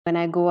When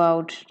I go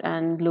out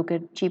and look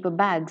at cheaper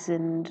bags,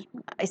 and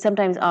I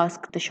sometimes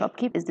ask the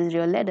shopkeeper, is this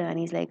real leather? And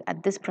he's like,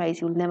 at this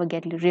price, you'll never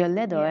get real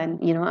leather. Yeah.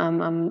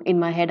 And, I'm in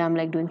my head, I'm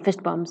like doing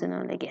fist bumps, and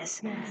I'm like,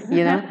 yes. No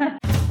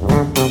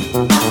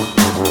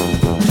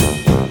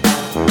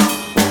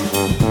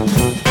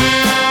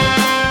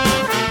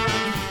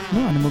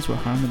animals were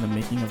harmed in the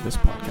making of this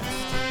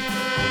podcast.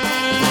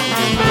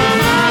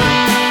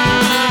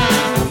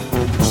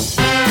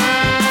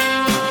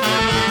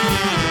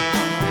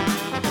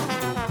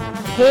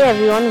 Hey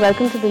everyone,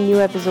 welcome to the new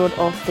episode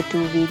of The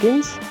Two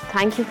Vegans.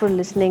 Thank you for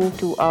listening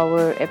to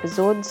our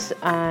episodes,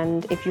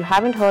 and if you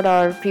haven't heard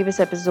our previous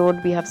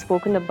episode, we have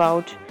spoken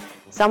about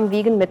some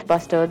vegan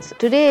mythbusters.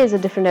 Today is a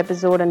different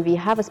episode and we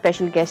have a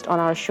special guest on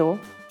our show,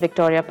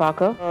 Victoria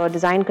Parker, a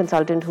design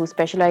consultant who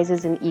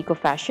specializes in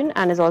eco-fashion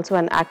and is also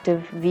an active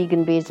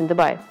vegan based in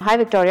Dubai. Hi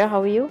Victoria,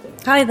 how are you?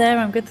 Hi there,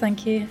 I'm good,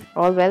 thank you.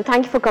 All well.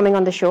 Thank you for coming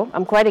on the show.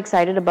 I'm quite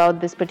excited about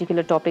this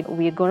particular topic.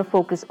 We are going to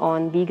focus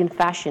on vegan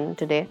fashion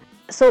today.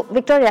 So,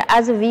 Victoria,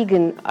 as a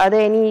vegan, are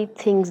there any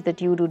things that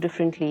you do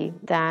differently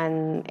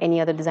than any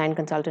other design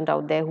consultant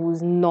out there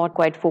who's not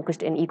quite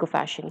focused in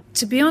eco-fashion?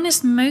 To be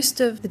honest, most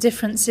of the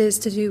difference is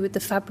to do with the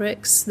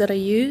fabrics that are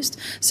used.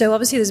 So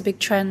obviously there's a big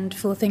trend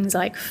for things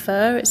like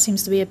fur. It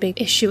seems to be a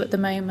big issue at the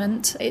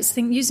moment. It's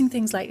using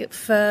things like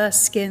fur,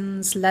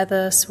 skins,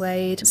 leather,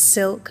 suede,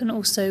 silk, and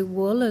also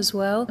wool as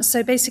well.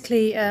 So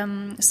basically,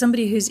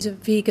 somebody who's a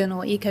vegan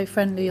or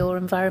eco-friendly or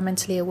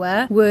environmentally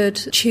aware would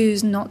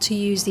choose not to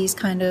use these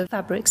kind of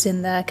fabrics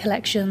in their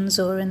collections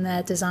or in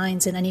their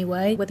designs in any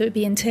way, whether it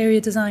be interior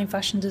design,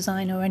 fashion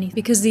design or anything,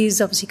 because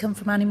these obviously come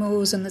from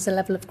animals and there's a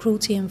level of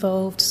cruelty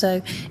involved.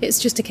 So it's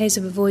just a case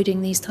of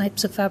avoiding these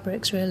types of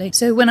fabrics, really.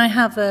 So when I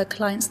have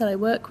clients that I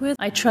work with,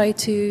 I try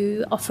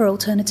to offer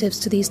alternatives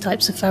to these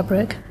types of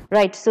fabric.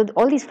 Right. So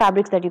all these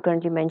fabrics that you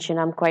currently mentioned,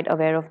 I'm quite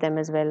aware of them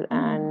as well.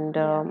 And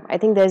I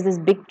think there's this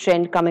big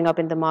trend coming up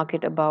in the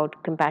market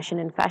about compassion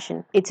in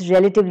fashion. It's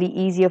relatively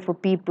easier for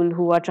people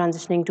who are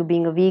transitioning to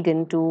being a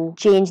vegan to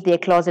change their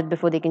closet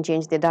before they can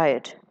change their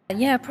diet.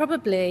 Yeah,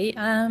 probably.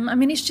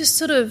 It's just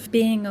sort of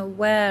being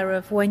aware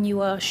of when you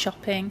are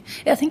shopping.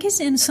 I think it's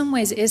in some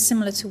ways it is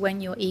similar to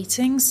when you're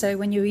eating. So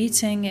when you're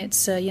eating,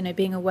 it's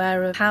being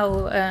aware of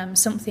how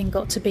something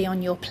got to be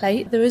on your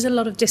plate. There is a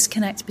lot of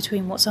disconnect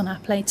between what's on our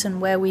plate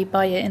and where we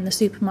buy it in the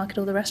supermarket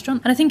or the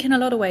restaurant. And I think in a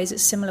lot of ways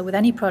it's similar with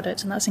any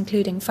product, and that's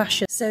including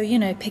fashion. So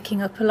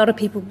picking up, a lot of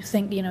people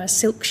think a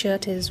silk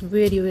shirt is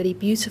really, really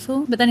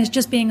beautiful, but then it's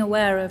just being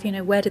aware of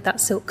where did that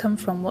silk come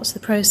from? What's the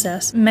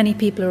process? Many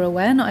people are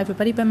aware, not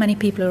everybody, but many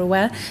people are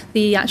aware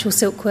the actual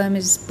silkworm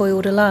is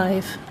boiled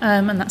alive,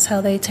 and that's how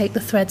they take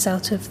the threads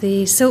out of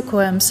the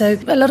silkworm. So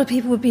a lot of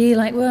people would be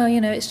like, well,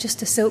 it's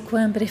just a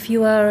silkworm, but if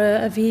you are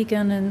a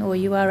vegan or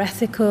you are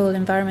ethical,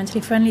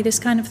 environmentally friendly, this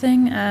kind of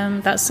thing,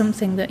 that's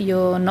something that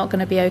you're not going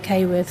to be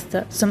okay with,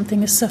 that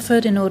something has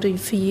suffered in order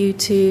for you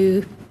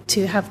to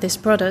have this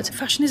product.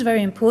 Fashion is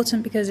very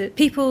important because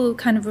people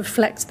kind of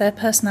reflect their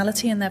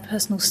personality and their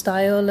personal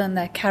style and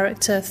their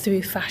character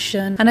through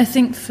fashion. And I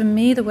think for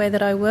me, the way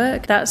that I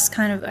work, that's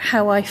kind of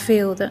how I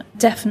feel that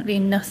definitely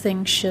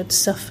nothing should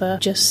suffer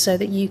just so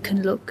that you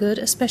can look good,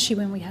 especially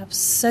when we have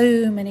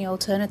so many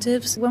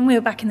alternatives. When we were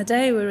back in the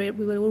day, we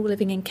were all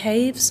living in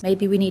caves.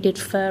 Maybe we needed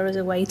fur as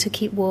a way to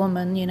keep warm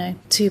and,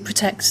 to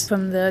protect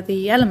from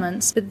the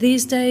elements. But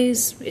these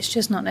days, it's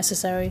just not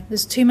necessary.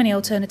 There's too many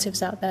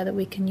alternatives out there that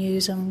we can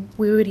use, and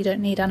we really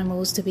don't need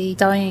animals to be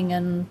dying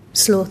and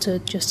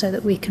slaughtered just so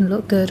that we can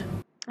look good.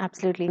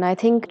 Absolutely. And I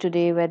think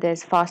today where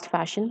there's fast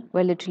fashion,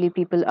 where literally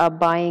people are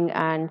buying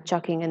and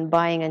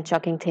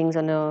chucking things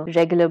on a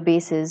regular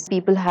basis,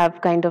 people have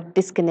kind of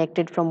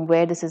disconnected from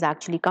where this is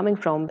actually coming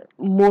from.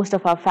 Most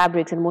of our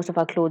fabrics and most of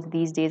our clothes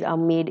these days are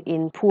made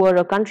in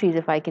poorer countries,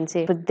 if I can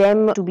say. For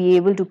them to be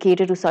able to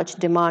cater to such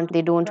demand,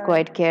 they don't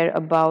quite care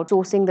about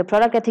sourcing the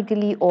product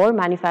ethically or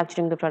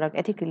manufacturing the product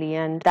ethically.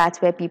 And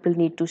that's where people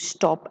need to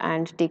stop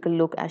and take a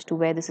look as to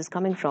where this is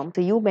coming from.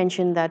 So you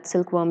mentioned that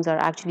silkworms are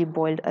actually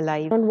boiled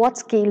alive. On what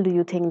scale do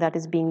you think that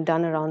is being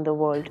done around the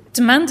world?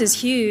 Demand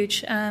is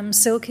huge.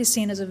 Silk is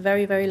seen as a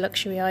very, very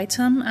luxury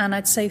item, and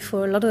I'd say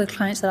for a lot of the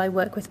clients that I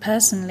work with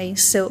personally,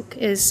 silk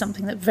is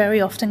something that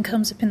very often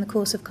comes up in the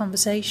course of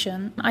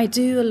conversation. I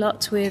do a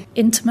lot with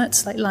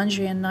intimates like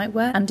lingerie and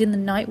nightwear, and in the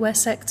nightwear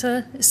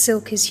sector,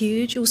 silk is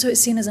huge. Also,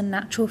 it's seen as a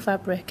natural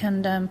fabric,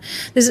 and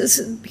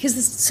because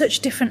there's such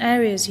different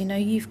areas.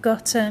 You've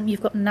got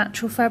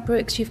natural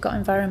fabrics, you've got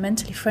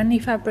environmentally friendly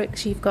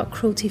fabrics, you've got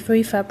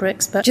cruelty-free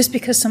fabrics, but just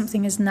because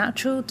something is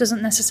natural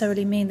doesn't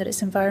necessarily mean that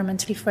it's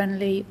environmentally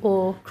friendly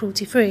or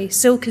cruelty-free.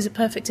 Silk is a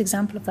perfect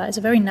example of that. It's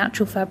a very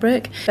natural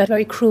fabric, but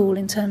very cruel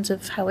in terms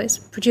of how it's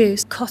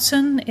produced.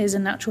 Cotton is a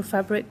natural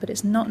fabric, but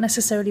it's not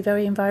necessarily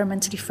very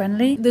environmentally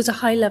friendly. There's a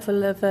high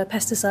level of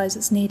pesticides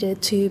that's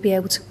needed to be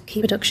able to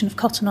keep production of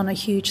cotton on a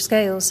huge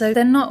scale. So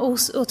they're not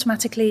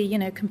automatically,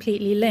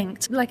 completely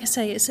linked. Like I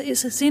say,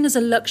 it's seen as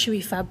a luxury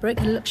fabric,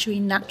 a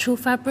luxury natural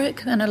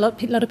fabric, and a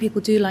lot of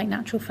people do like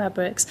natural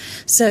fabrics.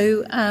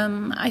 So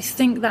I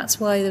think that's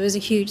why there is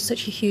is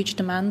such a huge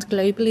demand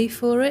globally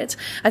for it.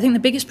 I think the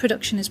biggest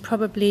production is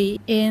probably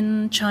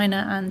in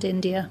China and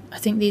India. I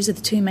think these are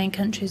the two main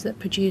countries that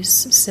produce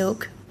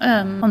silk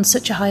on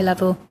such a high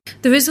level.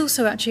 There is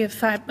also actually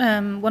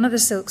one of the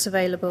silks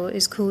available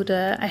is called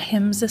a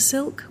Ahimsa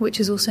silk, which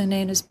is also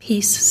known as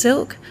peace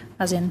silk,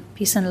 as in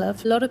peace and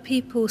love. A lot of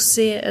people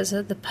see it as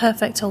the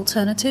perfect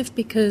alternative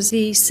because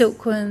the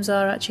silkworms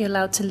are actually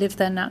allowed to live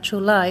their natural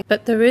life.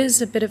 But there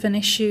is a bit of an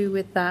issue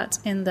with that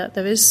in that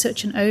there is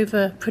such an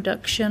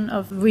overproduction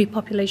of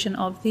repopulation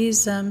of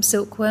these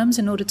silkworms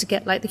in order to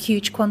get like the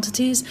huge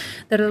quantities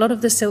that a lot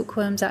of the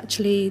silkworms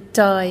actually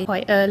die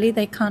quite early.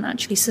 They can't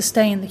actually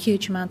sustain the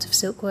huge amount of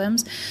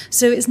silkworms.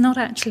 So it's not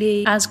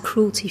actually as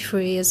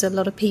cruelty-free as a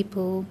lot of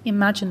people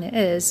imagine it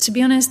is. To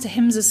be honest,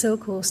 Ahimsa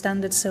silk or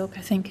standard silk,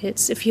 I think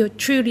it's, if you're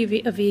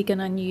truly a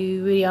vegan and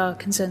you really are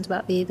concerned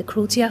about the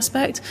cruelty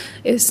aspect,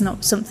 it's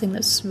not something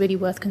that's really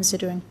worth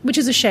considering, which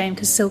is a shame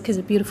because silk is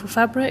a beautiful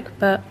fabric,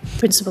 but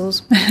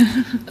principles.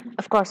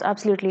 Of course,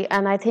 absolutely.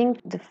 And I think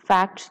the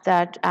fact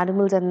that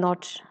animals are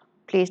not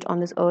placed on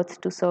this earth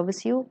to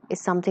service you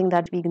is something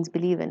that vegans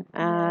believe in.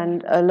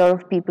 And a lot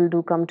of people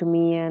do come to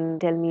me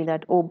and tell me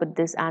that, oh, but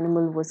this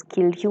animal was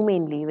killed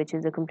humanely, which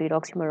is a complete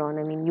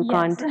oxymoron. I mean,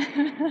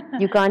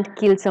 you can't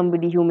kill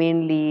somebody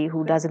humanely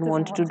who doesn't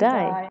want to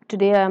die.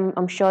 Today,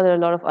 I'm sure there are a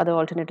lot of other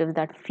alternatives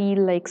that feel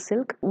like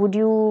silk. Would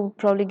you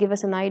probably give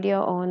us an idea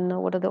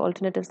on what are the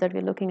alternatives that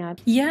we're looking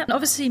at? Yeah,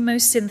 obviously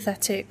most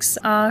synthetics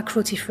are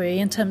cruelty-free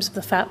in terms of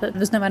the fact that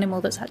there's no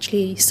animal that's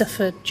actually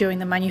suffered during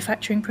the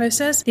manufacturing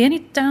process. The only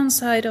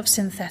downside of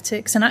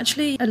synthetics, and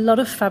actually a lot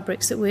of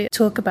fabrics that we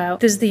talk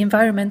about, there's the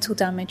environmental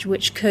damage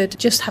which could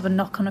just have a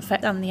knock-on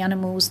effect on the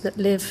animals that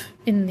live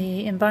in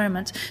the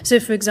environment. So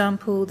for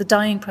example, the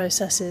dyeing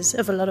processes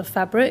of a lot of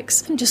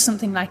fabrics, just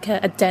something like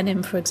a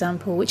denim, for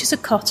example, which is a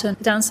cotton.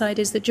 The downside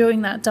is that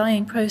during that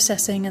dyeing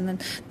processing and then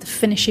the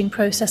finishing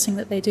processing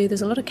that they do,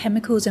 there's a lot of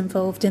chemicals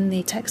involved in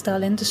the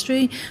textile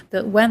industry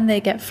that when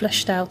they get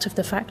flushed out of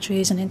the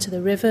factories and into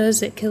the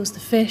rivers, it kills the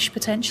fish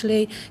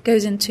potentially,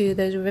 goes into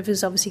those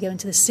rivers, obviously go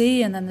into the sea,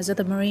 and then there's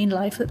other marine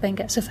life that then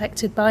gets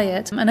affected by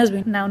it. And as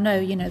we now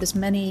know, there's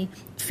many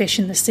fish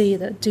in the sea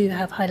that do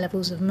have high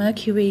levels of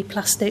mercury,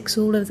 plastics,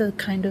 all of the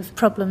kind of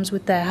problems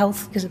with their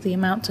health because of the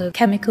amount of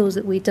chemicals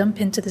that we dump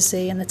into the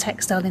sea, and the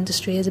textile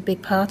industry is a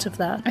big part of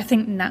that. I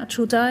think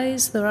natural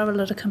dyes, there are a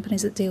lot of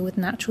companies that deal with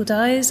natural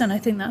dyes, and I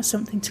think that's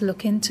something to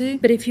look into.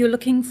 But if you're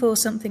looking for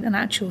something, an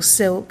actual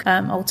silk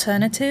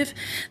alternative,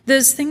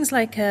 there's things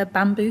like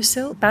bamboo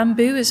silk.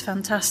 Bamboo is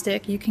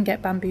fantastic. You can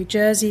get bamboo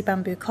jersey,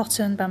 bamboo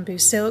cotton, bamboo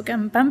silk,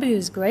 and bamboo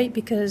is great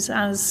because,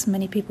 as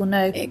many people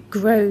know, it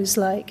grows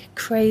like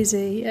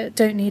crazy. It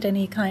don't need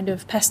any kind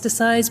of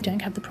pesticides,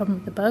 don't have the problem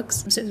with the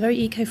bugs, so it's very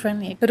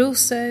eco-friendly. But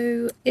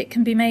also it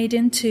can be made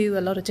into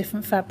a lot of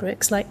different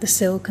fabrics like the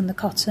silk and the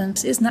cotton.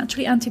 It's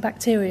naturally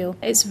antibacterial.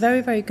 It's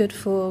very, very good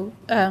for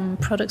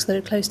products that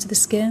are close to the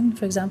skin,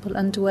 for example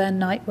underwear,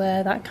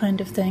 nightwear, that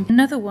kind of thing.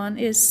 Another one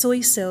is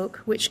soy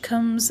silk, which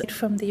comes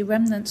from the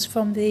remnants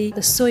from the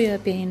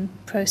soya bean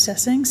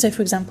processing. So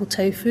for example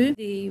tofu,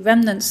 the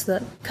remnants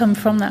that come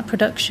from that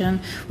production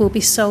will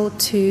be sold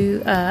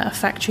to a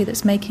factory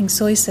that's making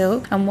soy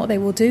silk, and what they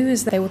will do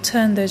is they will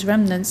turn those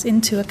remnants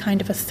into a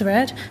kind of a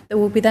thread that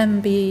will then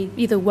be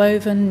either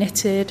woven,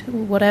 knitted,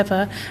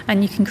 whatever,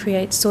 and you can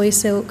create soy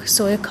silk,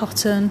 soya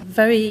cotton,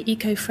 very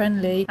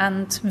eco-friendly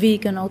and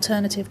vegan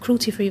alternative,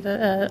 cruelty-free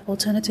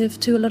alternative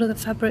to a lot of the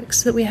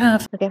fabrics that we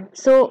have. Okay,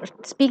 so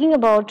speaking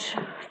about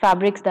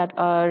fabrics that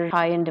are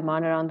high in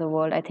demand around the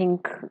world, I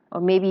think,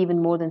 or maybe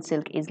even more than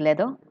silk, is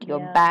leather. Your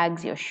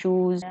bags, your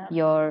shoes,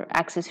 your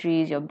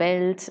accessories, your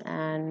belts,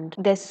 and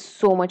there's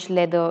so much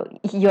leather.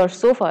 Your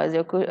sofas,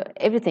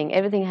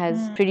 everything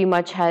has pretty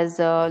much has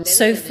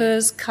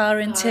sofas, car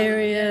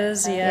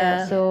interiors,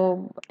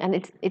 So, and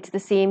it's the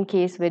same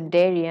case with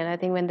dairy, and I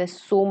think when there's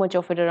so much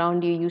of it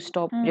around you, you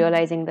stop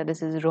realizing that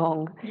this is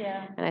wrong.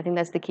 And I think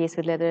that's the case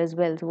with leather as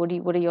well. So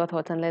what are your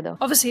thoughts on leather?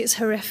 Obviously it's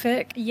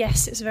horrific.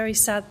 Yes, it's very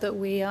sad that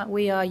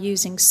we are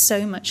using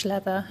so much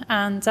leather,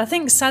 and I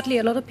think sadly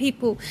a lot of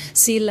people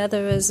see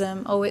leather as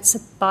it's a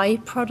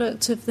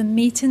byproduct of the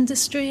meat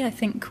industry. I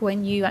think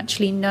when you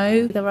actually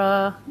know there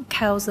are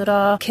cows that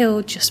are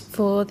killed just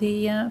for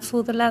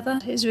the leather,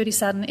 it's really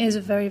sad, and it is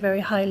a very, very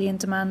highly in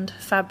demand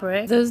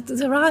fabric.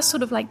 There are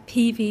sort of like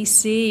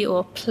PVC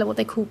or what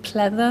they call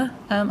pleather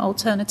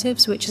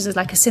alternatives, which is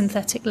like a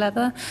synthetic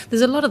leather.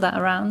 There's a lot of that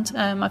around.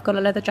 I've got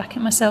a leather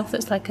jacket myself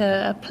that's like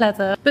a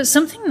pleather. But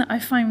something that I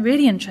find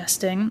really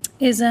interesting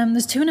is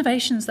there's two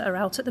innovations that are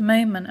out at the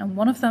moment, and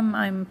one of them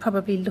I'm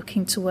probably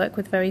looking to work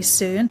with very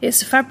soon.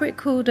 It's a fabric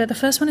called, the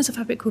first one is a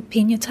fabric called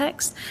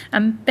Pinatex,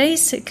 and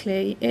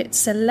basically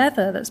it's a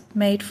leather that's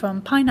made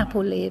from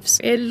pineapple leaves.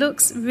 It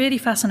looks really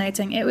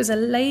fascinating. It was a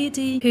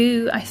lady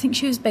who, I think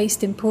she was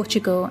based in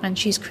Portugal, and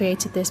she's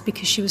created this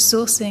because she was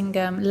sourcing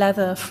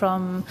leather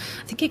from,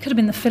 I think it could have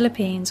been the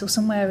Philippines or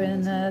somewhere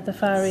in the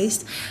Far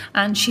East,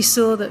 and she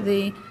saw that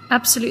the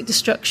absolute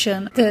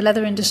destruction the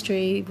leather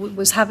industry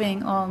was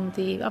having on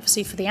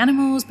obviously for the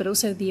animals, but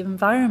also the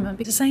environment.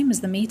 It's the same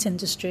as the meat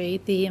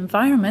industry. The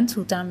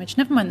environmental damage,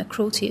 never mind the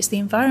cruelty, it's the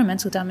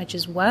environmental damage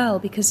as well,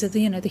 because of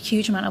the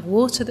huge amount of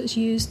water that's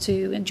used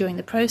during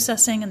the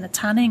processing and the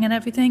tanning and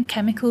everything,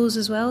 chemicals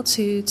as well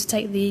to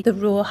take the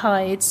raw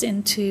hides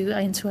into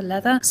a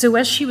leather. So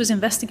as she was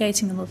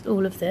investigating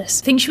all of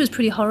this, I think she was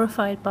pretty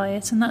horrified by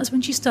it, and that's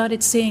when she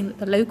started seeing that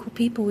the local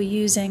people were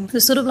using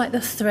the sort of like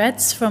the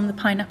threads from the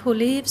pineapple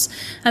leaves,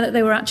 and that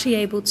they were actually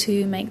able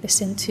to make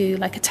this into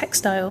like a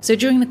textile. So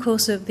during the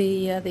course of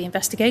the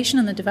investigation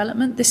and the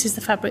development, this is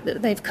the fabric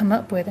that they've come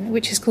up with,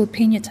 which is called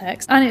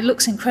Pinatex, and it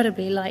looks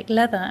incredibly like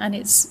leather, and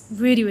it's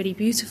really, really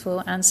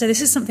beautiful. And so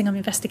this is something I'm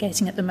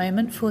investigating at the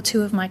moment for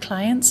 2 of my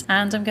clients,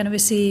 and I'm going to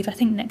receive, I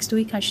think next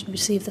week I should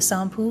receive the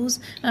samples,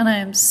 and I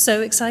am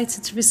so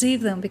excited to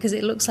receive them because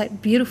it looks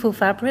like beautiful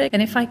fabric.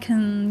 And if I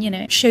can,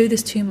 show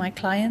this to my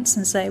clients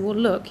and say, well,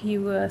 look,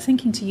 you were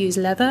thinking to use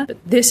leather, but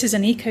this is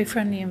an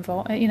eco-friendly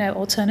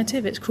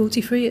alternative. It's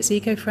cruelty-free, it's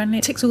eco-friendly,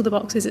 it ticks all the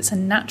boxes, it's a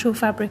natural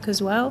fabric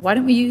as well. Why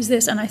don't we use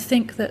this? And I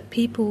think that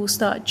people will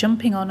start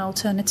jumping on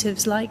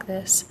alternatives like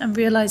this and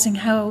realizing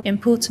how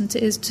important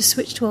it is to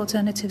switch to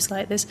alternatives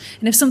like this.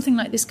 And if something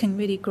like this can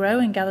really grow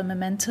and gather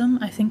momentum,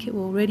 I think it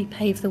will really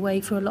pave the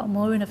way for a lot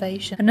more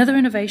innovation. Another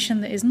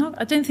innovation that is not,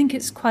 I don't think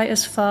it's quite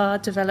as far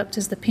developed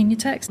as the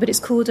Pinatex, but it's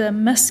called a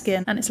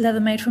muskin, and it's leather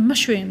made from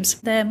mushrooms.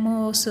 They're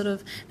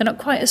not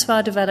quite as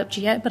far developed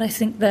yet, but I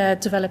think they're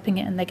developing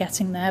it and they're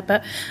getting there.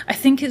 But I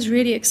think it's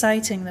really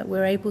exciting that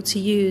we're able to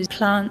use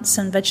plants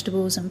and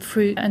vegetables and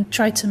fruit and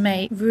try to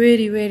make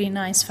really, really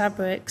nice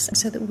fabrics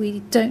so that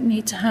we don't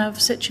need to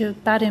have such a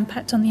bad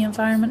impact on the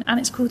environment, and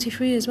it's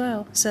cruelty-free as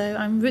well. So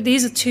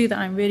these are 2 that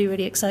I'm really,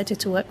 really excited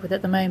to work with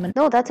at the moment.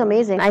 No, that's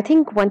amazing. I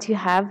think once you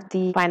have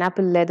the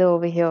pineapple leather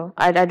over here,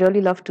 I'd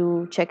really love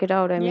to check it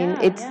out. I mean,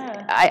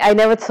 I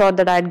never thought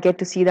that I'd get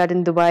to see that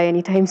in Dubai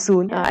anytime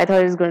soon. I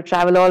thought it was going to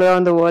travel all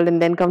around the world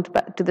and then come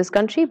to this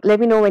country. Let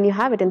me know when you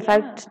have it. In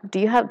fact, do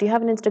you have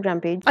an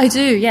Instagram page? I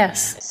do,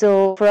 yes.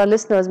 So for our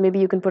listeners, maybe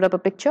you can put up a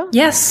picture.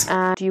 Yes.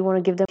 Do you want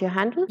to give them your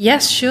handle?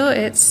 Yes, sure.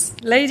 It's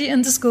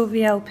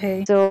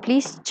lady_VLP. So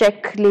please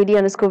check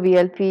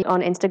lady_VLP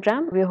on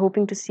Instagram. We're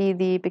hoping to see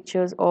the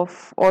pictures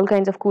of all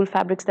kinds of cool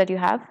fabrics that you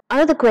have.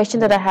 Another question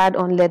that I had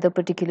on leather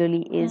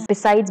particularly is,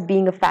 besides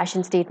being a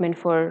fashion statement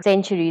for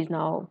centuries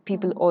now,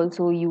 people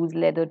also use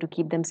leather to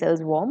keep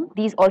themselves warm.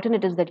 These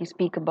alternatives that you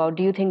speak about,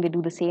 do you think they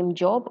do the same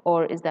job,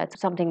 or is that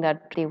something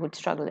that they would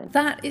struggle in?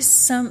 That is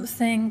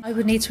something I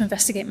would need to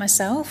investigate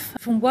myself.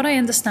 From what I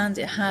understand,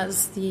 it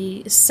has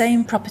the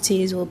same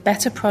properties or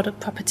better product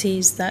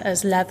properties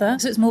as leather,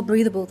 so it's more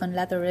breathable than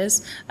leather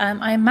is.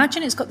 I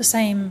imagine it's got the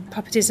same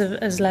properties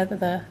as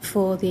leather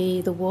for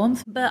the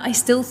warmth, but I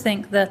still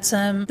think that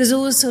there's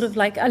always sort of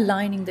like a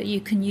lining that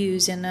you can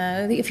use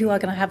if you are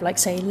going to have, like,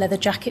 say, leather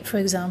jacket, for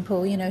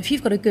example. If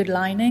you've got a good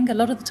lining, a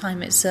lot of the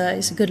time it's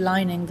a good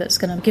lining that's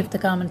going to give the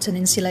garment an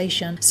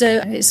insulation.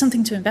 So it's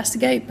something to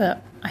investigate,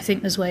 but I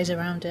think there's ways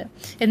around it.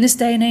 In this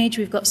day and age,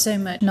 we've got so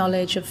much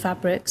knowledge of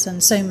fabrics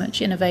and so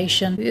much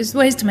innovation. There's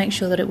ways to make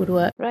sure that it would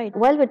work. Right.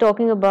 While we're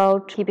talking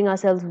about keeping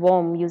ourselves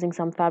warm using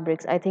some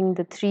fabrics, I think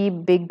the 3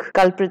 big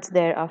culprits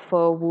there are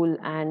fur, wool,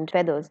 and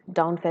feathers.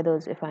 Down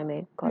feathers, if I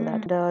may call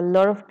that. And a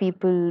lot of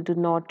people do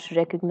not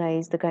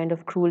recognize the kind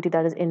of cruelty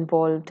that is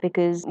involved,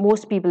 because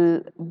most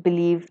people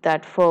believe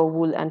that fur,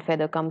 wool, and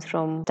feather comes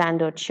from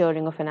standard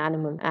shearing of an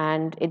animal,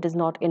 and it does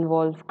not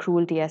involve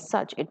cruelty as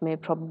such. It may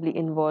probably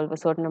involve a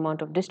certain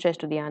amount of distress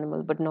to the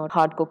animal, but not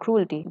hardcore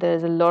cruelty.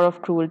 There's a lot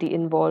of cruelty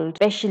involved,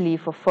 especially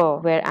for fur,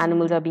 where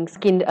animals are being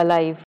skinned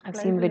alive. I've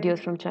seen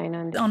videos from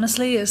China.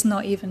 Honestly, it's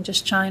not even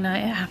just China.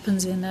 It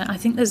happens I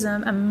think there's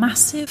a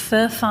massive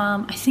fur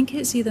farm. I think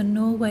it's either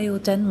Norway or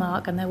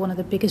Denmark, and they're one of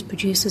the biggest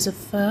producers of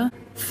fur.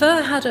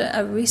 Fur had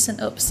a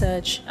recent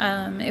upsurge.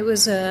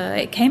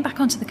 It came back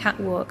onto the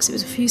catwalks. It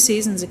was a few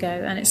seasons ago,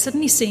 and it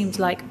suddenly seemed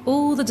like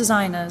all the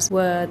designers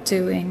were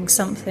doing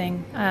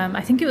something.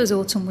 I think it was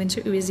autumn,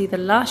 winter. It was either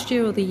last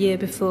year or the year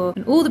before,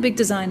 and all the big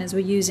designers were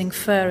using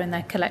fur in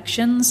their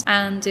collections,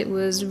 and it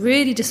was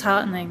really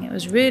disheartening. It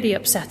was really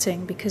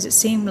upsetting, because it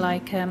seemed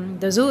like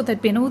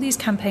there'd been all these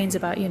campaigns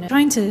about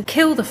trying to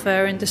kill the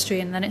fur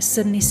industry, and then it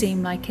suddenly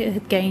seemed like it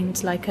had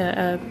gained like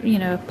a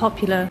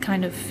popular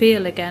kind of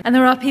feel again. And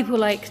there are people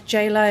like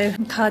J-Lo,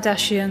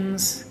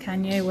 Kardashians,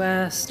 Kanye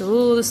West,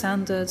 all the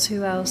standards.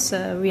 Who else?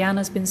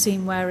 Rihanna's been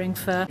seen wearing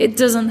fur. It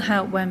doesn't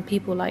help when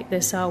people like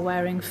this are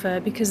wearing fur,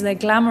 because they're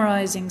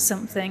glamorizing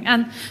something.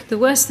 And the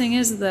worst thing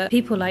is that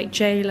people like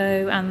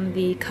J-Lo and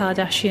the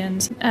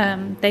Kardashians,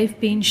 they've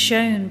been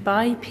shown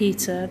by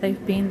PETA,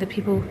 they've been the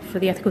people for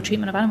the ethical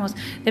treatment of animals,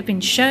 they've been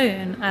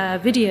shown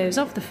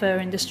videos of the fur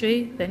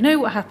industry. They know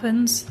what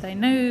happens, they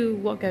know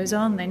what goes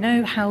on, they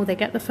know how they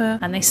get the fur,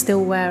 and they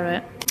still wear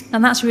it.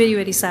 And that's really,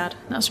 really sad.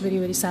 That's really,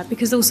 really sad,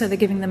 because also they're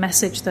giving the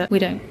message that we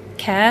don't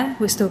care,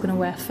 we're still going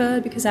to wear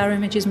fur because our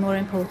image is more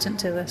important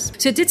to us.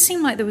 So it did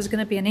seem like there was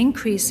going to be an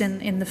increase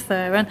in the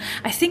fur, and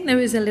I think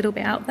there is a little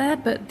bit out there,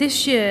 but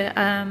this year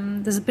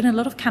there's been a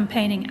lot of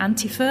campaigning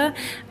anti-fur,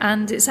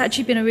 and it's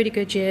actually been a really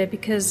good year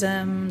because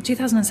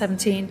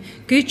 2017,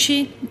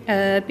 Gucci,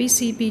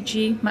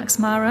 BCBG, Max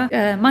Mara,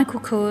 Michael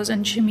Kors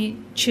and Jimmy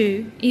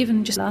Choo,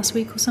 even just last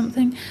week or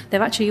something,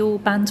 they've actually all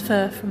banned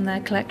fur from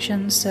their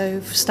collections. So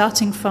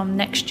starting from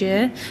next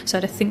year, so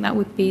I think that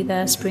would be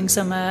their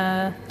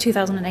spring-summer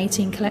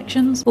 2018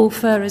 collections, all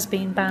fur has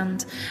been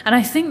banned. And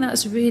I think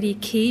that's really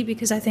key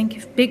because I think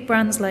if big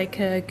brands like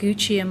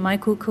Gucci and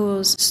Michael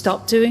Kors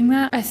stop doing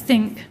that, I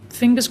think,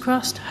 fingers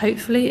crossed,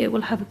 hopefully it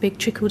will have a big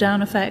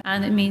trickle-down effect,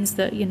 and it means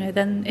that,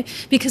 then,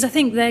 because I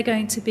think they're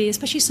going to be,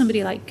 especially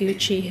somebody like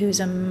Gucci, who's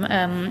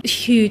a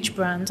huge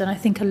brand, and I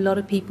think a lot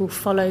of people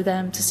follow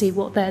them to see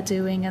what they're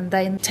doing, and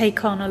they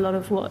take on a lot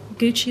of what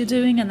Gucci are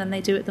doing, and then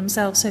they do it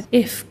themselves. So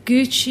if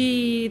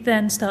Gucci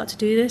then start to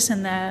do this,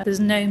 and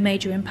there's no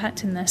major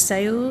impact in their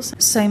sales,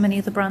 so many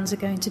of the brands are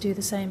going to do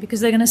the same,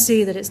 because they're going to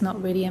see that it's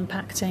not really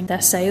impacting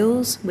their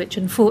sales, which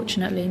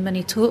unfortunately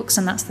money talks,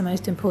 and that's the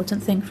most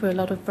important thing for a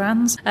lot of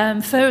brands.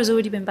 Fur has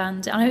already been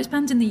banned. I know it's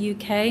banned in the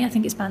UK. I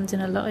think it's banned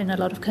in a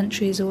lot of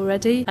countries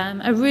already.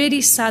 A really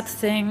sad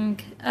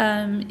thing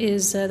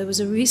is there was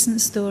a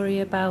recent story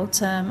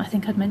about, I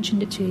think I'd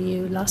mentioned it to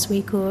you last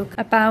week, or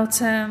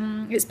about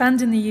it's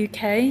banned in the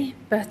UK,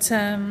 but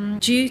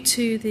due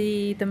to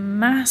the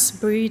mass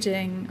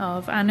breeding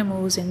of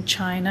animals in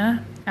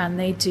China, and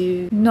they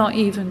do not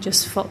even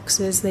just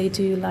foxes, they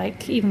do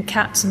like even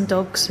cats and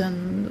dogs,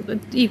 and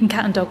even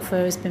cat and dog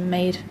fur has been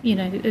made,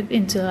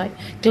 into like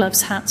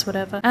gloves, hats,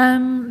 whatever.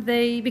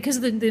 Because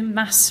of the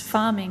mass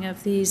farming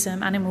of these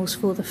animals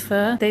for the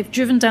fur, they've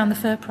driven down the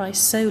fur price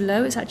so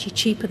low, it's actually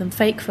cheaper than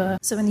fake fur.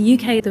 So in the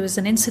UK, there was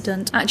an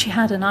incident, actually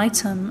had an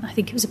item, I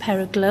think it was a pair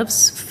of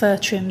gloves,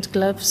 fur-trimmed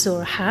gloves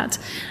or a hat,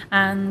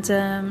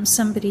 and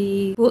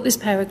somebody bought this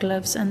pair of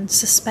gloves and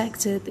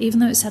suspected, even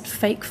though it said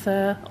fake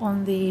fur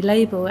on the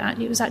label,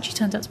 it was actually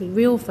turned out to be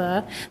real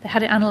fur. They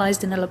had it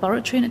analysed in a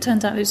laboratory, and it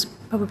turned out it was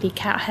probably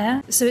cat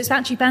hair. So it's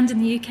actually banned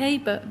in the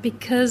UK, but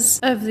because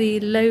of the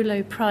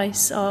low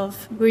price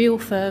of real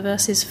fur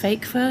versus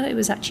fake fur, it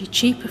was actually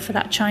cheaper for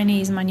that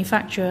Chinese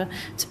manufacturer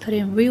to put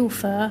in real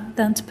fur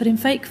than to put in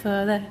fake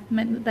fur. That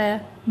meant that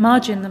their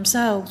margin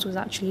themselves was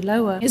actually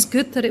lower. It's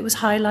good that it was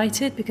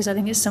highlighted, because I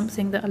think it's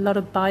something that a lot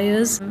of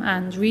buyers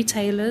and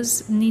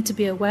retailers need to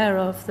be aware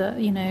of, that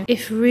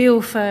if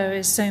real fur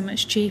is so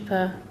much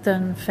cheaper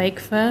than fake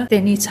fur,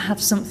 they need to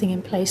have something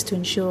in place to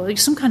ensure,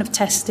 some kind of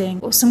testing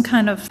or some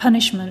kind of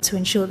punishment to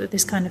ensure that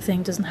this kind of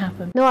thing doesn't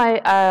happen. No,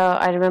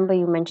 I remember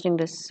you mentioning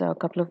this a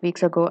couple of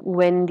weeks ago.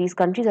 When these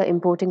countries are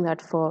importing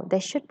that fur, there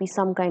should be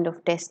some kind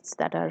of tests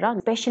that are run,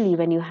 especially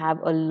when you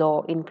have a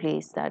law in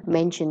place that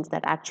mentions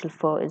that actual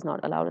fur is not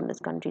allowed in this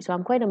country. So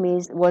I'm quite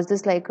amazed. Was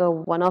this like a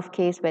one-off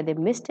case where they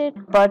missed it?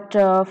 But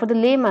for the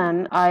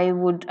layman,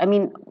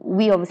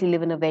 we obviously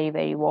live in a very,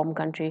 very warm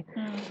country.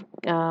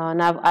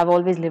 And I've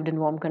always lived in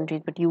warm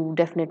countries, but you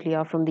definitely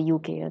are from the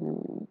UK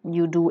and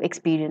you do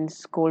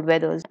experience cold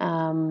weathers.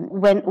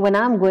 When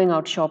I'm going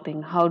out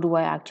shopping, how do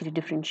I actually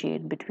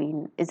differentiate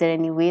between, is there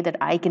any way that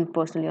I can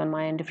personally on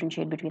my end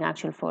differentiate between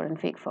actual fur and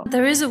fake fur?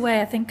 There is a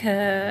way, I think,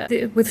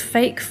 with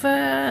fake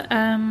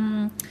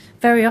fur,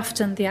 very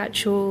often the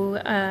actual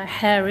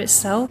hair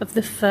itself of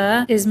the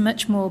fur is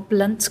much more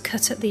blunt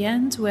cut at the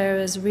end,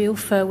 whereas real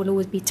fur will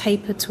always be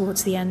tapered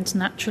towards the end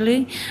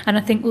naturally. And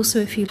I think also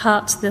if you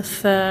part the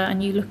fur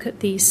and you look at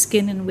the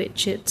skin in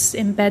which it's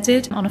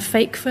embedded, on a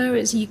fake fur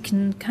you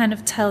can kind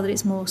of tell that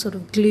it's more sort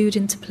of glued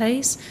into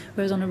place,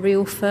 whereas on a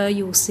real fur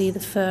you will see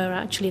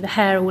the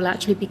hair will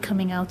actually be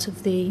coming out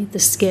of the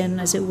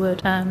skin, as it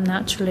would,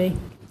 naturally.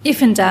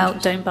 If in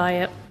doubt, don't buy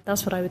it.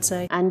 That's what I would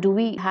say. And do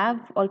we have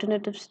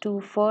alternatives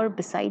to fur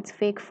besides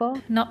fake fur?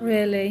 Not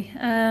really.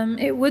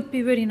 It would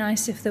be really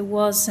nice if there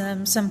was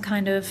some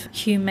kind of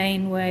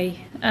humane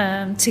way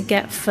to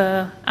get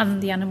fur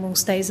and the animal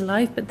stays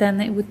alive, but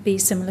then it would be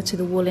similar to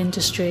the wool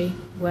industry,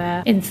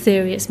 where in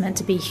theory it's meant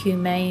to be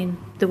humane,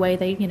 the way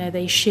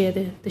they shear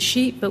the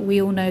sheep, but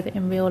we all know that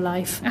in real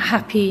life a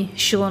happy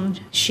shorn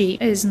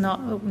sheep is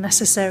not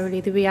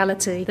necessarily the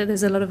reality, that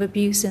there's a lot of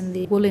abuse in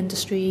the wool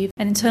industry.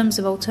 And in terms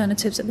of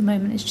alternatives at the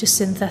moment, it's just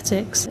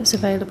synthetics that's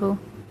available.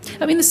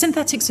 I mean, the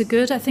synthetics are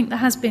good. I think there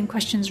has been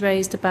questions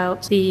raised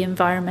about the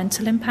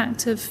environmental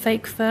impact of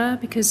fake fur,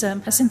 because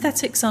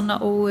synthetics are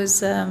not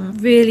always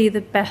really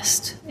the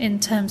best in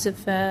terms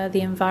of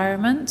the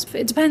environment.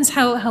 It depends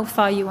how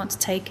far you want to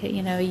take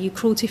it. Are you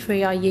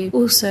cruelty-free? Are you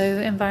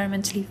also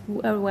environmentally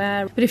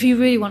aware? But if you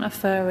really want a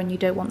fur and you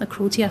don't want the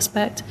cruelty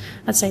aspect,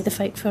 I'd say the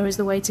fake fur is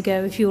the way to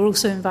go. If you're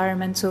also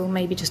environmental,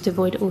 maybe just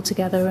avoid it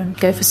altogether and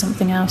go for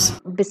something else.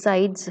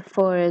 Besides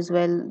fur as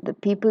well, the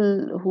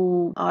people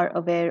who are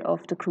aware of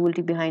the cruelty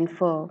cruelty behind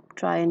fur,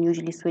 try and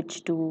usually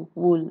switch to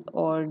wool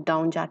or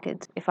down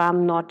jackets. If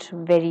I'm not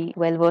very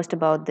well versed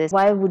about this,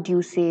 why would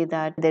you say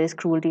that there is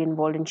cruelty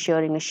involved in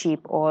shearing a sheep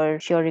or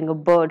shearing a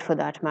bird for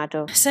that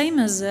matter? Same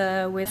as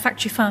with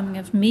factory farming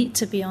of meat,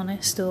 to be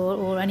honest,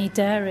 or any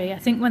dairy. I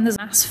think when there's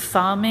mass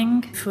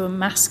farming for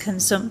mass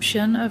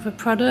consumption of a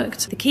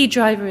product, the key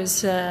driver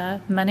is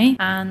money.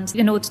 And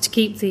in order to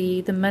keep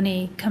the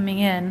money coming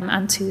in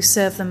and to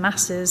serve the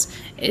masses,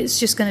 it's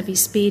just going to be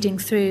speeding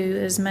through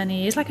as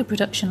many. It's like a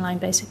production line,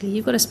 basically.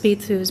 You've got to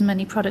speed through as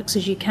many products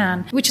as you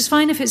can, which is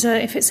fine if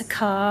it's a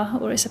car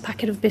or it's a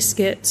packet of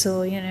biscuits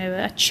or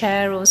a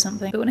chair or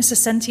something. But when it's a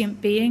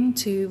sentient being,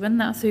 to run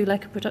that through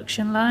like a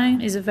production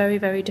line is a very,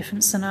 very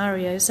different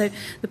scenario. So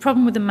the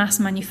problem with the mass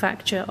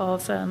manufacture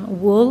of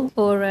wool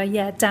or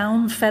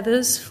down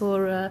feathers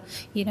for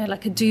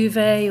like a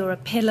duvet or a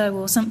pillow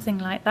or something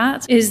like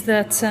that is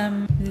that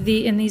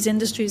in these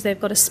industries they've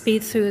got to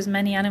speed through as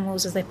many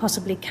animals as they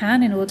possibly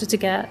can in order to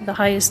get the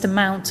highest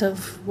amount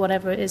of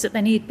whatever it is that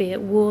they need, be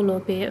it wool or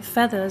be it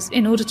feathers.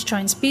 In order to try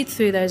and speed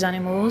through those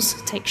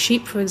animals, take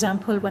sheep for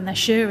example, when they're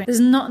shearing, there's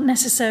not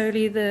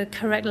necessarily the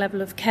correct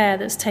level of care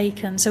that's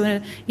taken.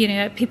 So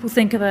people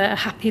think of a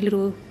happy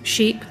little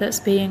sheep that's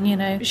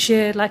being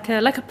sheared like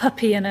a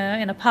puppy in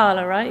a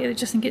parlour, right? They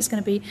just think it's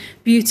going to be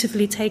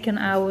beautifully taken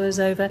hours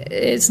over.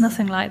 It's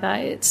nothing like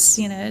that.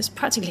 It's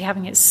practically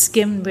having its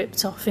skin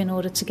ripped off in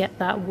order to get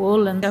that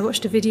wool. And I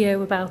watched a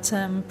video about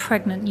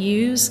pregnant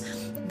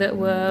ewes that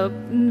were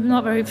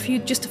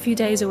just a few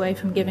days away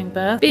from giving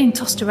birth, being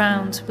tossed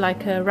around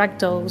like rag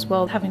dolls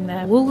while having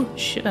their wool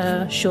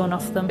shorn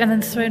off them and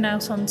then thrown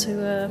out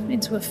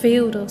into a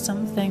field or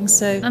something.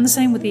 So, and the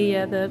same with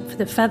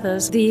the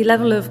feathers. The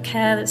level of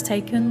care that's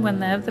taken when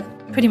they're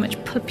pretty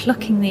much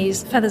plucking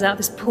these feathers out of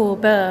this poor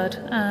bird,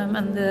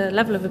 and the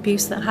level of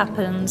abuse that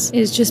happens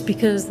is just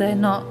because they're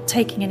not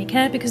taking any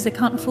care, because they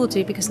can't afford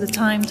to, because of the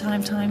time,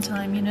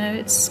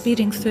 it's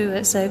speeding through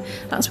it. So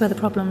that's where the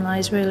problem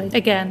lies, really.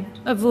 Again,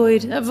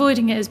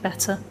 avoiding it is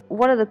better.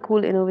 What are the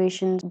cool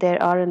innovations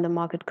there are in the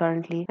market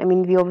currently? I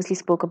mean, we obviously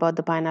spoke about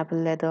the pineapple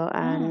leather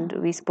and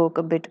we spoke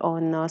a bit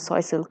on soy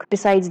silk.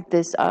 Besides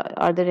this,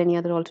 are there any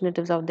other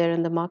alternatives out there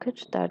in the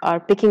market that are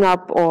picking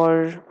up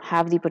or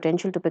have the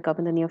potential to pick up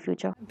in the near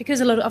future? Because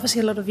a lot of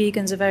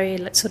vegans are very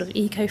sort of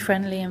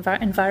eco-friendly,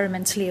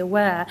 environmentally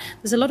aware.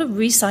 There's a lot of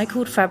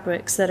recycled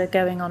fabrics that are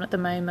going on at the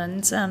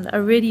moment and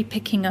are really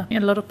picking up a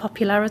lot of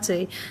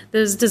popularity.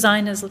 There's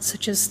designers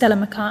such as Stella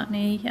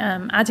McCartney,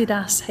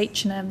 Adidas,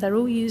 H&M. They're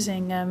all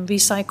using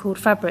recycled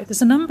fabric.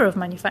 There's a number of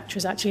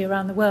manufacturers actually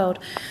around the world.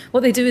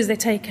 What they do is they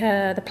take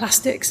the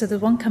plastics. So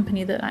there's one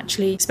company that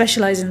actually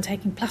specialises in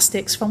taking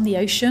plastics from the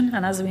ocean,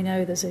 and as we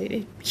know, there's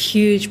a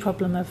huge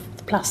problem of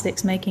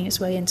plastics making its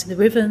way into the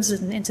rivers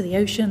and into the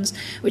oceans,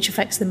 which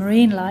affects the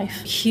marine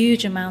life.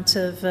 Huge amount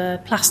of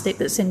plastic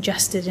that's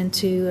ingested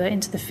into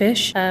the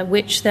fish,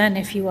 which then,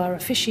 if you are a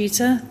fish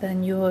eater,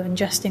 then you're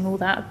ingesting all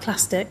that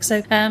plastic.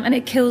 So and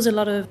it kills a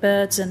lot of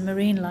birds and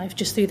marine life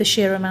just through the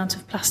sheer amount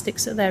of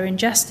plastics that they're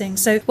ingesting.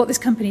 So what this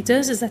company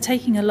does is they're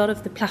taking a lot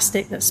of the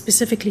plastic that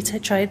specifically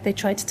they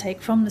try to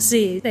take from the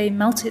sea. They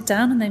melt it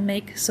down and they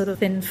make sort of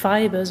thin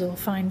fibres or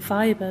fine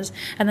fibres,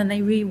 and then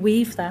they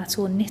reweave that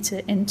or knit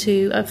it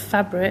into a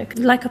fabric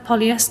like a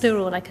polyester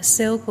or like a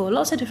silk or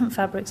lots of different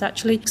fabrics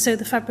actually. So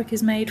the fabric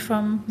is made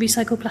from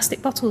recycled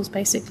plastic bottles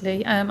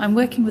basically. I'm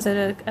working with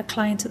a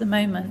client at the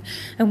moment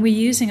and we're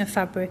using a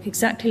fabric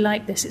exactly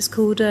like this. It's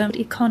called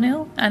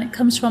Econil and it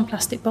comes from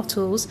plastic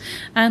bottles,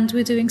 and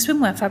we're doing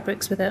swimwear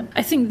fabrics with it.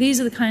 I think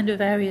these are the kind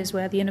of areas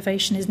where the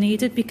innovation is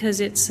needed because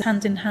it's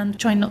hand in hand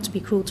trying not to be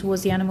cruel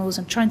towards the animals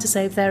and trying to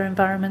save their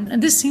environment,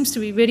 and this seems to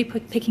be really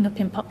picking up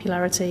in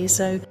popularity.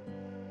 So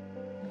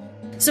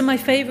my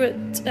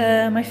favourite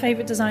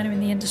designer in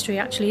the industry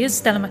actually is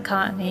Stella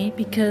McCartney,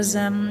 because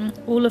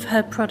all of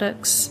her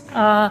products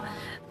are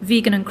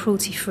vegan and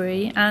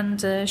cruelty-free,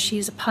 and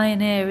she's a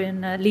pioneer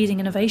in leading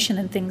innovation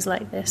and things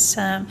like this.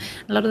 A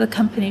lot of the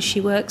companies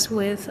she works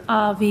with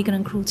are vegan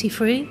and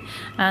cruelty-free,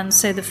 and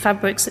so the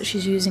fabrics that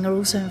she's using are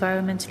also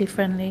environmentally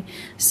friendly.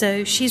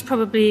 So she's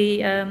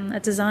probably a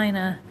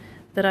designer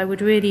that I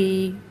would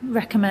really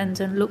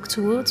recommend and look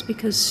towards,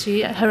 because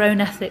her own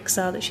ethics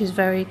are that she's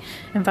very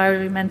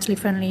environmentally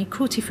friendly,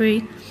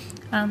 cruelty-free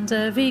and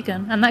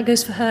vegan, and that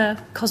goes for her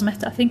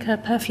cosmetic, I think her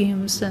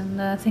perfumes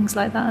and things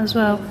like that as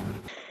well.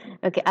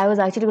 Okay, I was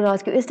actually going to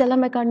ask you, is Stella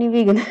McCartney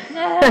vegan?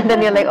 And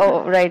then you're like,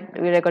 oh, right,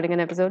 we're recording an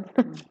episode.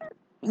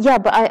 Yeah,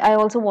 but I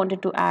also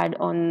wanted to add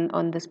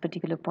on this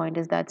particular point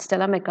is that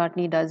Stella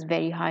McCartney does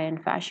very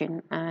high-end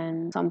fashion,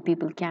 and some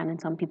people can and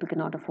some people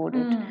cannot afford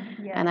it.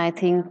 Yeah. And I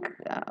think,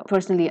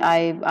 personally,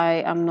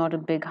 I am not a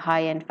big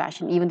high-end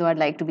fashion, even though I'd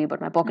like to be, but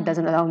my pocket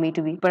doesn't allow me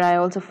to be. But I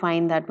also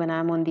find that when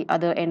I'm on the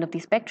other end of the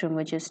spectrum,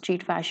 which is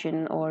street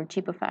fashion or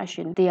cheaper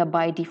fashion, they are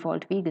by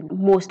default vegan.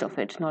 Most of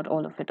it, not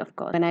all of it, of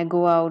course. When I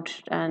go out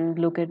and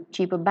look at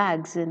cheaper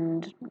bags,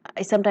 and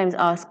I sometimes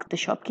ask the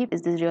shopkeeper,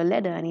 is this real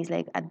leather? And he's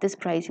like, at this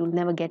price, you'll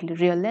never never get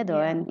real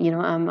leather. And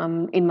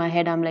I'm in my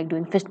head, I'm like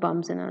doing fist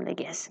bumps, and I'm like,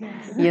 yes.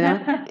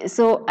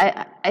 So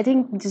I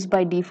think just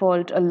by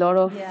default, a lot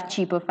of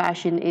cheaper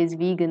fashion is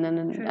vegan,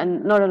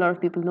 and not a lot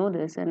of people know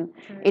this. And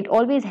it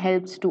always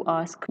helps to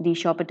ask the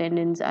shop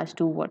attendants as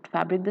to what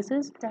fabric this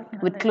is. Definitely.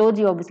 With clothes,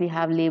 you obviously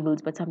have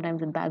labels, but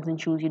sometimes with bags and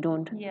shoes, you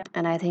don't.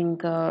 And I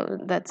think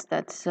that's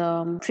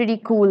pretty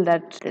cool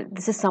that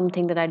this is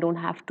something that I don't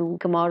have to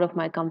come out of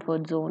my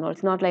comfort zone, or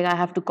it's not like I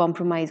have to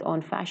compromise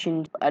on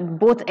fashion. At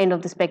both end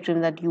of the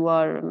spectrum, that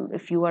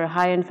if you are a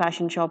high-end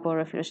fashion shopper, or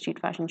if you're a street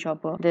fashion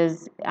shopper,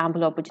 there's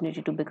ample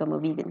opportunity to become a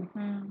vegan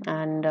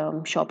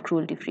and shop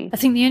cruelty-free. I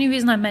think the only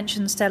reason I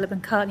mentioned Stella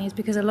McCartney is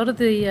because a lot of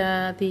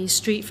the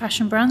street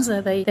fashion brands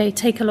there, they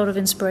take a lot of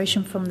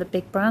inspiration from the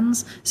big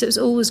brands. So it's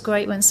always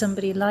great when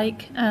somebody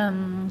like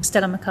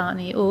Stella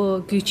McCartney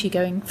or Gucci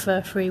going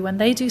fur-free, when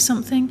they do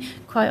something,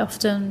 quite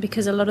often,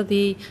 because a lot of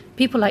the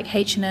people like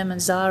H&M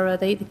and Zara,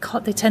 they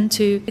tend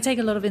to take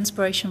a lot of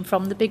inspiration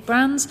from the big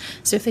brands.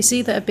 So if they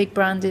see that a big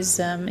brand is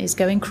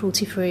going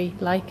cruelty-free,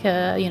 like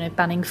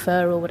banning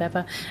fur or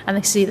whatever, and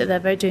they see that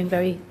they're doing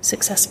very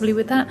successfully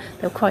with that,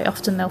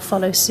 they'll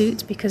follow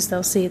suit, because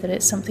they'll see that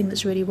it's something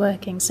that's really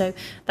working. So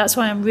that's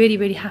why I'm really,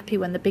 really happy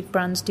when the big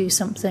brands do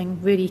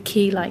something really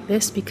key like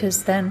this,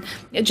 because then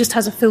it just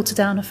has a filter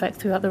down effect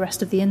throughout the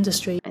rest of the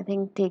industry. I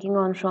think taking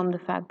on from the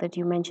fact that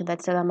you mentioned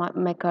that Stella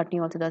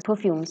McCartney also does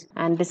perfumes,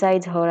 and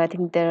besides her, I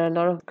think there are a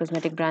lot of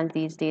cosmetic brands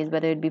these days,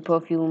 whether it be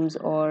perfumes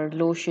or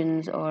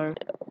lotions or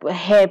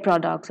hair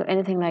products or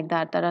anything like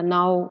that are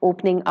now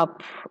opening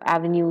up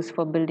avenues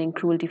for building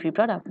cruelty-free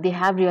products. They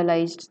have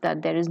realized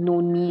that there is no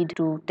need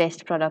to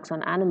test products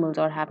on animals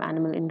or have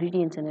animal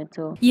ingredients in it.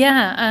 So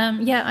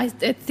I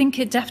think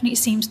it definitely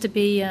seems to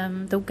be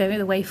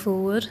the way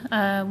forward.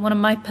 One of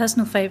my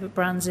personal favorite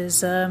brands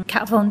is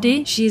Kat Von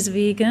D. She's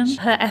vegan.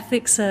 Her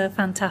ethics are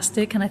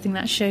fantastic, and I think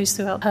that shows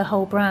throughout her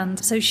whole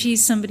brand. So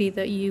she's somebody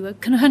that you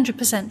can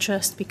 100%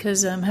 trust,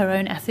 because her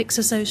own ethics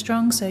are so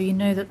strong, so you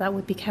know that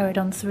would be carried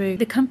on through.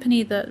 The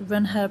company that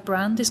run her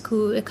brand is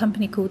a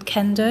company called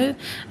Kendo,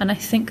 and I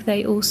think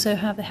they also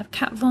have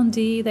Kat Von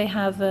D, they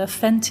have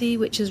Fenty,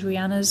 which is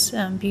Rihanna's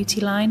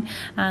beauty line,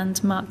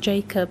 and Marc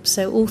Jacobs.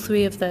 So all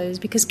three of those,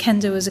 because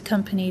Kendo as a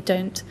company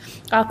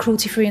are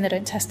cruelty-free and they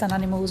don't test on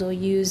animals or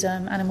use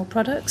animal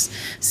products.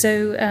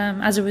 So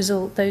as a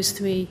result, those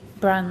three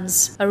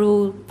brands are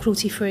all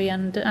cruelty-free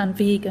and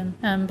vegan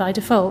by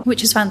default,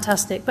 which is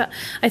fantastic. But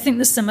I think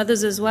there's some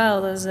others as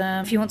well. There's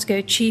if you want to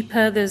go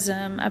cheaper, there's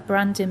a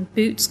brand in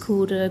Boots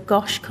called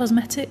Gosh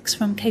Cosmetics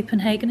from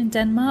Copenhagen in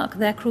Denmark.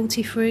 They're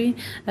cruelty-free.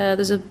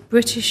 There's a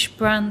British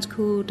brand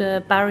called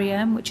Barry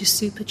M, which is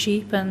super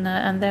cheap, and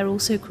they're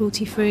also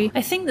cruelty-free.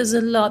 I think there's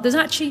a lot. There's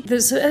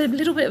a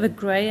little bit of a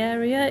grey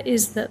area,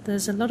 is that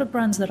there's a lot of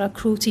brands that are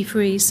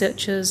cruelty-free,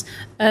 such as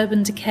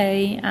Urban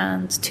Decay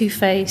and Too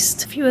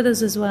Faced, a few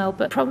others as well.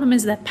 But the problem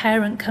is their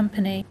parent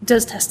company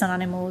does test on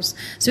animals.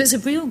 So it's a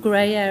real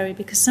grey area,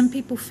 because some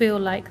people feel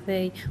like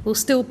they will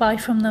still buy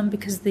from them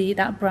because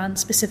that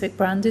specific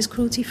brand is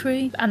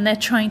cruelty-free, and they're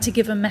trying to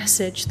give a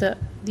message that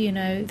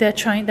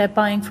they're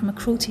buying from a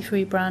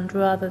cruelty-free brand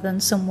rather than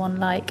someone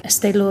like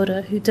Estée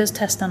Lauder, who does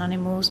test on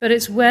animals. But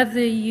it's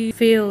whether you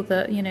feel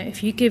that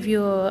if you give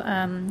your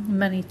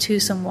money to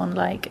someone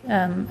like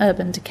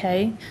Urban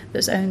Decay,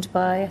 that's owned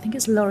by, I think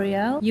it's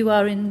L'Oreal, you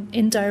are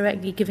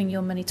indirectly giving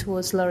your money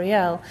towards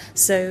L'Oreal.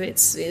 So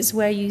it's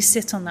where you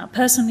sit on that.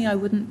 Personally, I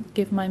wouldn't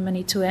give my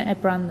money to a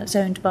brand that's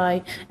owned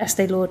by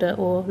Estée Lauder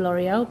or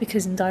L'Oreal,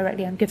 because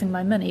indirectly I'm giving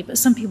my money. But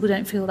some people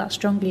don't feel that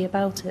strongly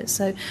about it.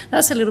 So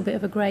that's a little bit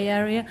of a grey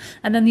area.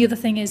 And then the other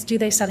thing is, do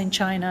they sell in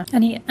China?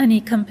 Any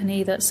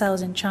company that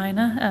sells in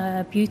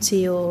China,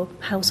 beauty or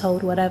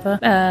household, whatever,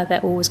 they're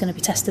always going to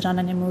be tested on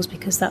animals,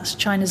 because that's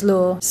China's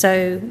law.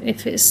 So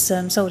if it's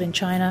sold in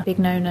China, big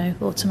no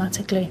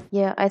automatically.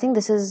 Yeah, I think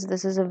this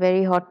is a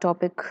very hot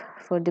topic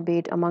for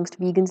debate amongst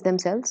vegans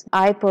themselves.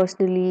 I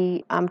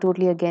personally am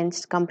totally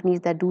against companies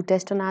that do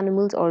test on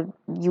animals or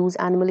use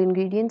animal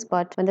ingredients.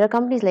 But when there are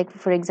companies like,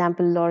 for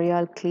example,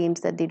 L'Oreal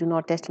claims that they do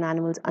not test on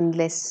animals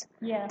unless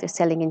they're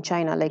selling in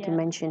China, like you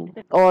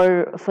mentioned.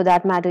 Or for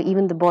that matter,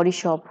 even the Body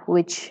Shop,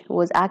 which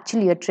was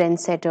actually a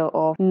trendsetter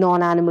of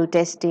non-animal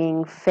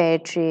testing, fair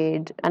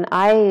trade. And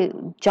I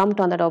jumped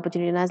on that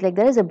opportunity, and I was like,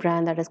 there is a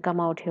brand that has come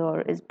out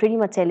here, is pretty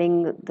much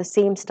selling the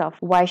same stuff.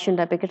 Why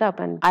shouldn't I pick it up?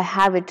 And I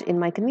have it in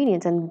my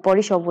convenience. And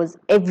Body Shop was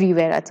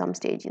everywhere at some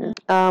stage.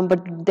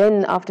 But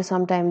then after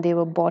some time, they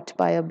were bought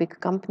by a big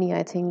company,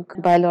 I think,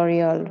 by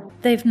L'Oreal.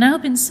 They've now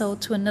been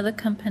sold to another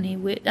company,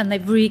 and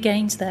they've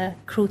regained their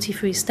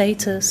cruelty-free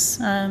status.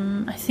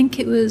 I think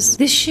it was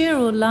this year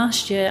or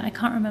last year, I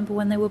can't remember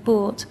when they were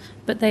bought,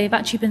 but but they've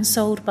actually been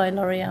sold by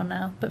L'Oreal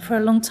now. But for a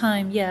long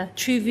time,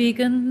 true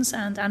vegans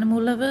and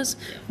animal lovers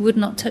would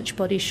not touch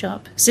Body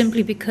Shop,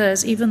 simply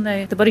because even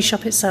though the Body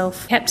Shop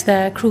itself kept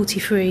their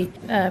cruelty-free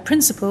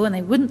principle and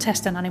they wouldn't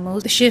test on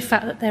animals, the sheer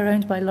fact that they're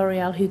owned by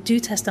L'Oreal, who do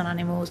test on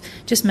animals,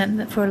 just meant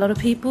that for a lot of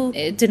people,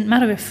 it didn't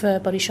matter if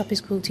Body Shop is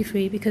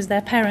cruelty-free because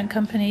their parent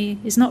company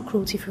is not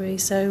cruelty-free.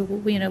 So,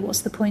 what's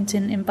the point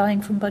in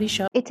buying from Body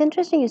Shop? It's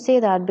interesting you say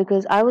that,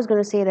 because I was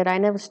going to say that I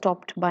never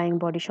stopped buying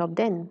Body Shop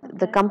then.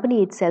 The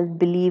company itself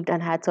believed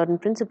and had certain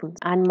principles.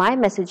 And my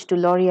message to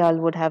L'Oreal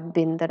would have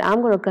been that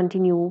I'm going to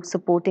continue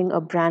supporting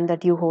a brand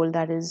that you hold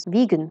that is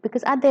vegan,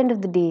 because at the end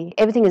of the day,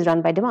 everything is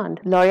run by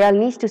demand. L'Oreal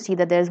needs to see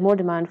that there's more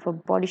demand for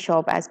Body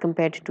Shop as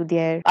compared to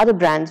their other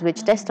brands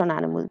which test on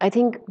animals. I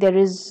think there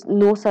is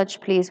no such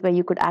place where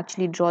you could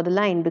actually draw the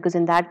line, because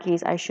in that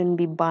case, I shouldn't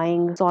be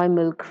buying soy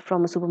milk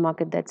from a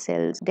supermarket that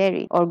sells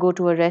dairy, or go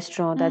to a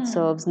restaurant that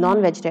serves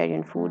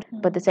non-vegetarian food.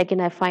 But the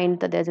second I find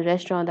that there's a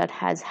restaurant that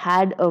has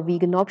had a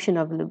vegan option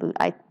available,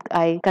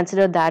 I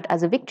consider that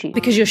as a victory.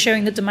 Because you're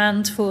showing the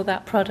demand for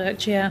that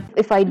product, yeah.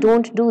 If I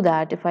don't do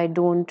that, if I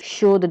don't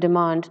show the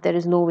demand, there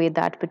is no way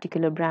that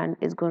particular brand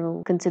is going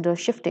to consider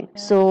shifting.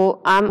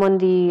 So I'm on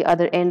the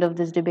other end of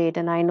this debate,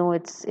 and I know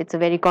it's a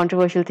very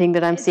controversial thing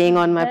that I'm saying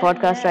on my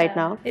podcast right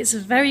now. It's a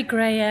very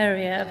grey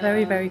area, a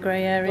very, very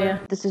grey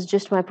area. This is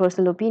just my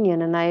personal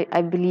opinion, and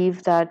I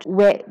believe that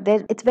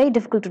it's very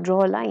difficult to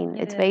draw a line.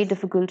 It's very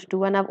difficult to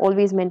do, and I've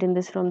always maintained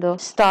this from the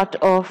start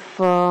of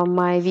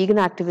my vegan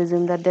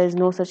activism, that there's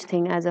no such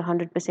thing as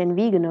 100%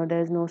 vegan, or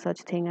there's no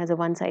such thing as a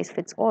one size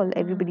fits all.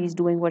 Everybody's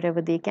doing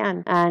whatever they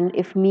can, and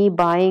if me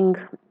buying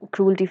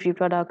cruelty-free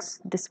products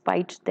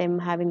despite them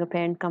having a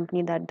parent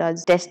company that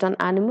does test on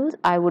animals,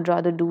 I would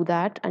rather do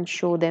that and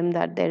show them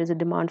that there is a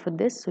demand for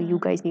this, so you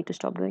guys need to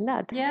stop doing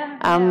that.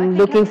 I'm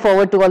looking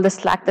forward to all the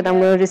slack that I'm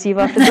going to receive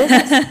after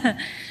this.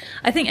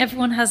 I think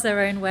everyone has their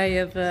own way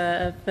of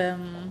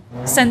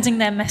sending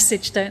their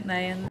message, don't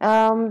they?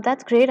 And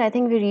that's great. I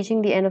think we're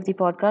reaching the end of the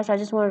podcast. I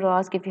just wanted to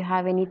ask if you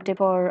have any tip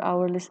for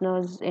our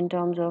listeners in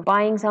terms of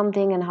buying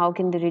something, and how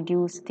can they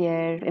reduce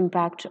their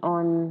impact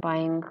on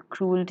buying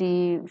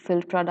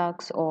cruelty-filled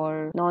products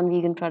or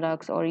non-vegan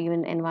products or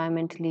even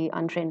environmentally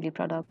unfriendly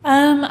products?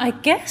 I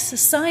guess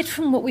aside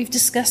from what we've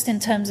discussed in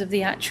terms of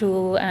the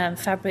actual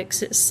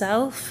fabrics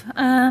itself,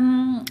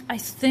 I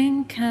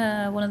think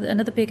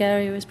another big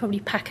area is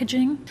probably packaging.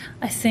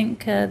 I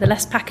think the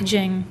less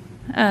packaging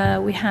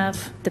we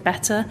have, the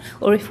better.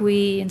 Or if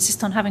we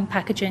insist on having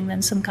packaging,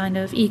 then some kind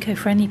of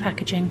eco-friendly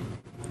packaging.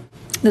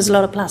 There's a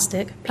lot of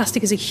plastic.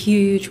 Plastic is a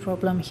huge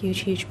problem,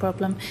 huge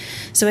problem.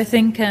 So I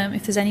think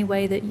if there's any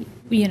way that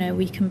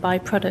we can buy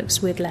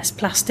products with less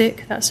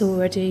plastic, that's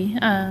already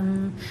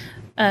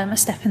a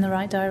step in the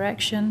right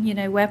direction.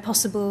 Where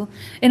possible,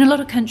 in a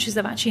lot of countries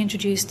they've actually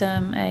introduced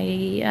with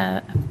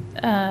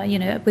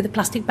the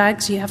plastic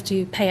bags, you have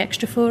to pay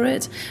extra for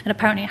it, and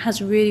apparently it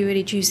has really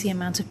reduced the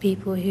amount of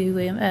people who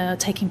are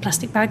taking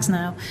plastic bags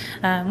now,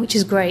 which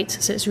is great.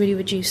 So it's really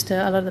reduced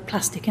a lot of the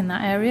plastic in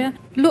that area.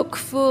 Look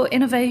for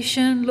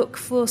innovation, look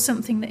for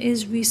something that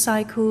is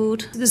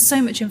recycled. There's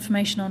so much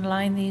information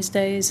online these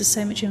days, there's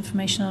so much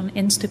information on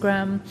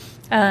Instagram.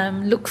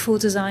 Look for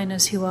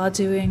designers who are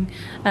doing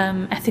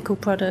ethical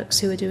products,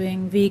 who are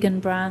doing vegan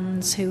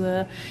brands, who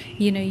are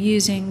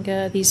using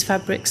these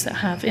fabrics that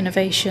have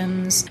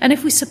innovations. And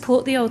if we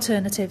support the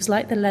alternatives,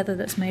 like the leather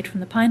that's made from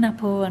the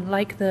pineapple and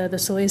like the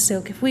soya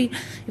silk, if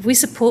we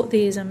support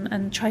these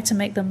and try to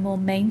make them more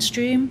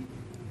mainstream,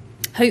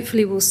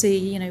 hopefully we'll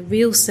see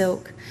real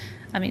silk.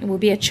 I mean, it will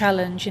be a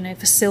challenge,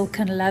 for silk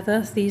and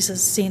leather. These are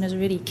seen as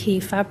really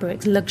key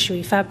fabrics,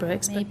 luxury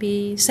fabrics.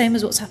 Maybe same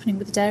as what's happening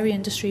with the dairy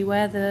industry,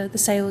 where the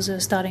sales are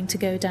starting to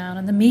go down,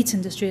 and the meat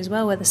industry as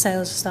well, where the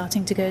sales are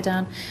starting to go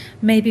down.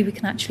 Maybe we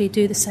can actually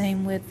do the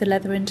same with the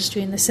leather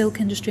industry and the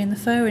silk industry and the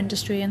fur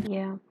industry.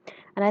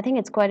 And I think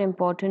it's quite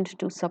important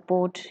to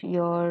support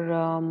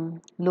your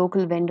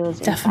local vendors.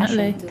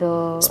 Definitely. In fashion.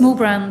 The small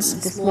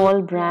brands. The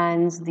small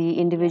brands, the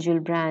individual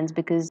brands,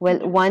 because, well,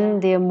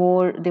 one, they're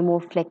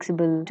more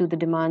flexible to the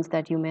demands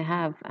that you may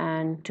have,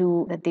 and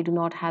two, that they do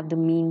not have the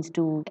means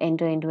to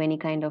enter into any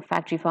kind of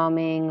factory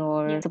farming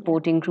or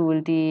supporting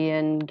cruelty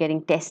and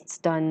getting tests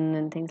done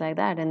and things like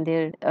that. And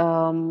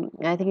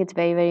I think it's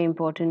very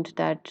important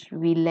that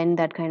we lend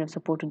that kind of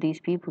support to these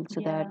people, so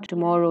that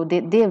tomorrow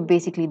they are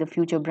basically the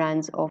future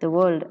brands of the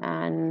world.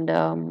 And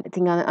I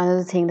think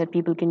another thing that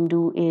people can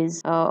do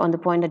is, on the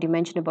point that you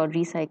mentioned about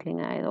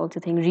recycling, I also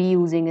think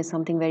reusing is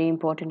something very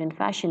important in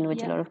fashion,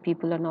 which a lot of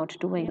people are not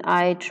doing.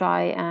 I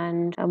try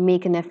and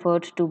make an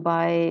effort to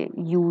buy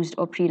used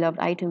or pre-loved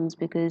items,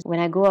 because when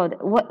I go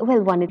out,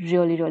 one, it's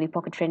really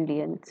pocket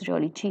friendly and it's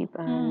really cheap,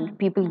 and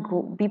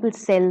people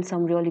sell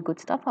some really good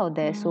stuff out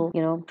there. So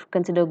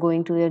consider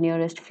going to your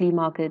nearest flea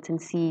markets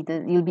and see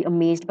that you'll be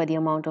amazed by the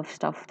amount of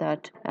stuff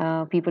that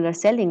people are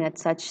selling at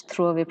such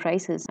throwaway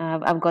prices.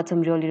 I've got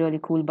some really, really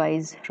cool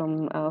buys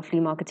from flea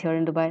markets here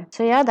in Dubai.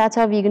 So yeah, that's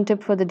our vegan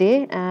tip for the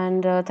day.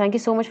 And thank you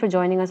so much for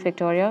joining us,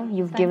 Victoria.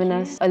 You've given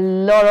us a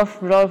lot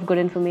of good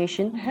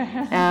information.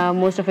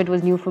 Most of it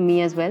was new for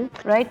me as well.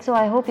 Right, so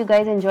I hope you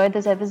guys enjoyed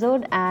this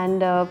episode,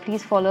 and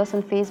please follow us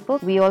on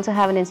Facebook. We also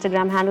have an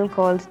Instagram handle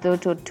called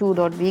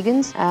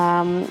the2.vegans,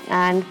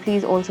 and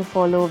please also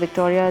follow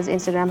Victoria's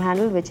Instagram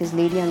handle, which is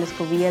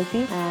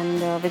lady_VLP.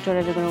 And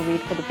Victoria, we're going to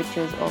wait for the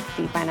pictures of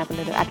the pineapple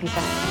leather, at least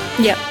I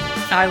am. Yep,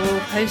 I will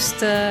post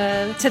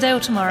today or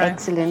tomorrow.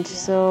 Excellent.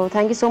 So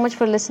thank you so much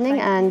for listening,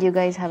 and you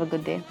guys have a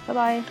good day.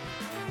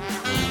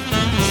 Bye-bye.